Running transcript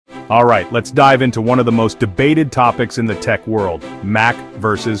Alright, let's dive into one of the most debated topics in the tech world, Mac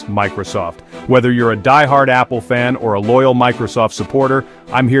versus Microsoft. Whether you're a die-hard Apple fan or a loyal Microsoft supporter,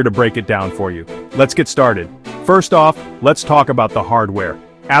 I'm here to break it down for you. Let's get started. First off, let's talk about the hardware.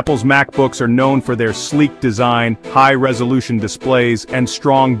 Apple's MacBooks are known for their sleek design, high-resolution displays, and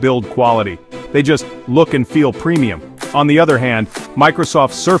strong build quality. They just look and feel premium. On the other hand,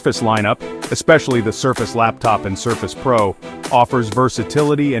 Microsoft's Surface lineup, especially the Surface Laptop and Surface Pro, offers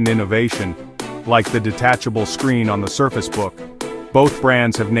versatility and innovation, like the detachable screen on the Surface Book. Both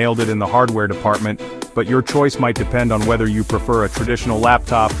brands have nailed it in the hardware department, but your choice might depend on whether you prefer a traditional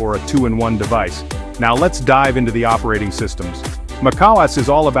laptop or a two-in-one device. Now let's dive into the operating systems. macOS is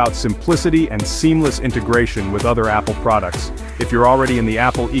all about simplicity and seamless integration with other Apple products. If you're already in the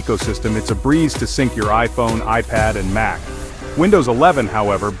Apple ecosystem, it's a breeze to sync your iPhone, iPad, and Mac. Windows 11,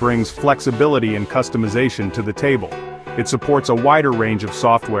 however, brings flexibility and customization to the table. It supports a wider range of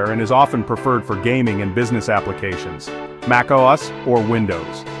software and is often preferred for gaming and business applications. macOS or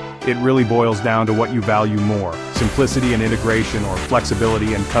Windows? It really boils down to what you value more, simplicity and integration or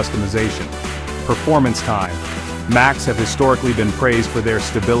flexibility and customization. Performance time. Macs have historically been praised for their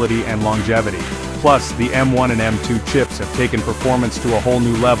stability and longevity. Plus, the M1 and M2 chips have taken performance to a whole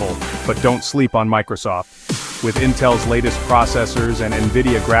new level, but don't sleep on Microsoft. With Intel's latest processors and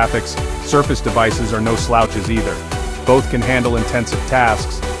NVIDIA graphics, Surface devices are no slouches either. Both can handle intensive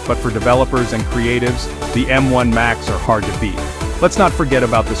tasks, but for developers and creatives, the M1 Macs are hard to beat. Let's not forget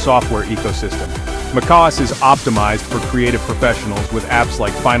about the software ecosystem. macOS is optimized for creative professionals with apps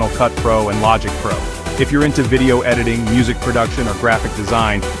like Final Cut Pro and Logic Pro. If you're into video editing, music production, or graphic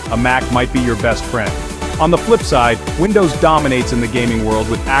design, a Mac might be your best friend. On the flip side, Windows dominates in the gaming world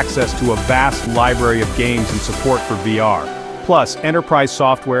with access to a vast library of games and support for VR. Plus, enterprise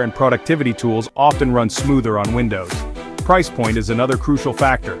software and productivity tools often run smoother on Windows. Price point is another crucial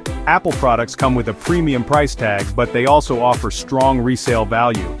factor. Apple products come with a premium price tag, but they also offer strong resale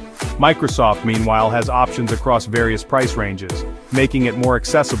value. Microsoft, meanwhile, has options across various price ranges, making it more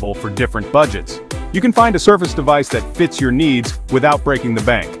accessible for different budgets. You can find a Surface device that fits your needs without breaking the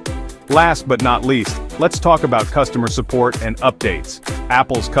bank. Last but not least, let's talk about customer support and updates.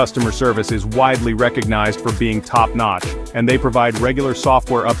 Apple's customer service is widely recognized for being top-notch, and they provide regular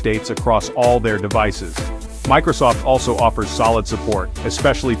software updates across all their devices. Microsoft also offers solid support,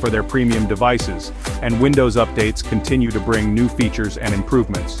 especially for their premium devices, and Windows updates continue to bring new features and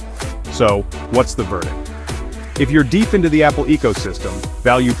improvements. So, what's the verdict? If you're deep into the Apple ecosystem,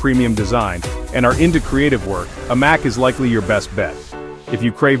 value premium design, and are into creative work, a Mac is likely your best bet. If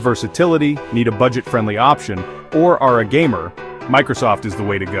you crave versatility, need a budget-friendly option, or are a gamer, Microsoft is the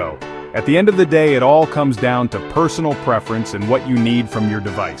way to go. At the end of the day, it all comes down to personal preference and what you need from your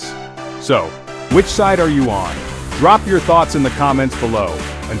device. So, which side are you on? Drop your thoughts in the comments below.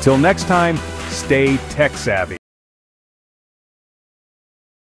 Until next time, stay tech-savvy.